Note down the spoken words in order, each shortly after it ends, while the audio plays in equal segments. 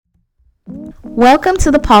Welcome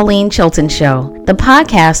to the Pauline Chilton Show, the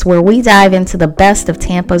podcast where we dive into the best of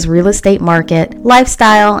Tampa's real estate market,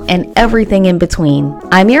 lifestyle, and everything in between.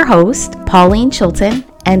 I'm your host, Pauline Chilton,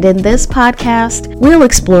 and in this podcast, we'll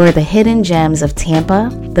explore the hidden gems of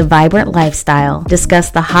Tampa, the vibrant lifestyle,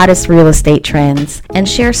 discuss the hottest real estate trends, and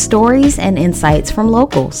share stories and insights from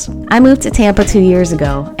locals. I moved to Tampa 2 years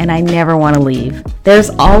ago, and I never want to leave.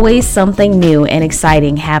 There's always something new and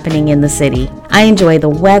exciting happening in the city. I enjoy the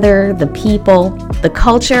weather, the people, the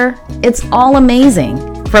culture. It's all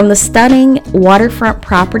amazing. From the stunning waterfront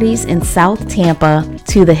properties in South Tampa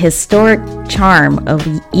to the historic charm of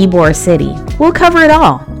Ybor City, we'll cover it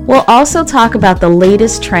all. We'll also talk about the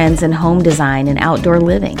latest trends in home design and outdoor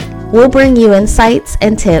living. We'll bring you insights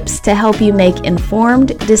and tips to help you make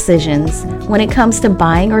informed decisions when it comes to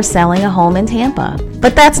buying or selling a home in Tampa.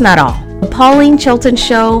 But that's not all. The Pauline Chilton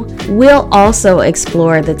Show will also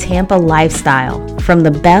explore the Tampa lifestyle, from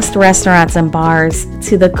the best restaurants and bars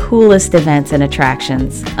to the coolest events and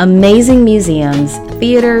attractions, amazing museums,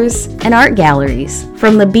 theaters, and art galleries.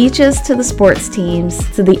 From the beaches to the sports teams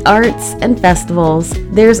to the arts and festivals,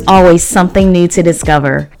 there's always something new to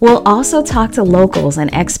discover. We'll also talk to locals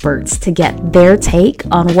and experts to get their take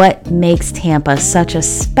on what makes Tampa such a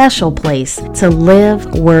special place to live,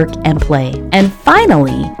 work, and play. And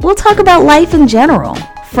finally, we'll talk about life in general.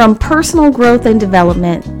 From personal growth and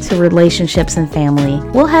development to relationships and family,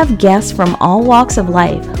 we'll have guests from all walks of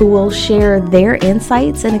life who will share their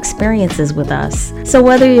insights and experiences with us. So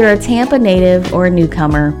whether you're a Tampa native or a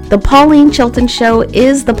newcomer, the Pauline Chilton Show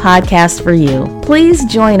is the podcast for you. Please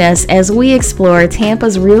join us as we explore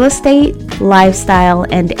Tampa's real estate, lifestyle,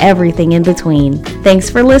 and everything in between. Thanks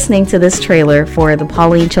for listening to this trailer for the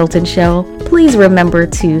Pauline Chilton Show. Please remember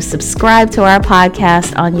to subscribe to our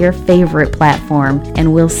podcast on your favorite platform,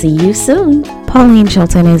 and we'll see you soon. Pauline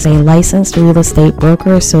Chilton is a licensed real estate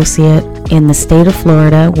broker associate in the state of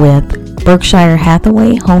Florida with Berkshire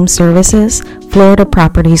Hathaway Home Services, Florida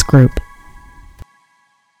Properties Group.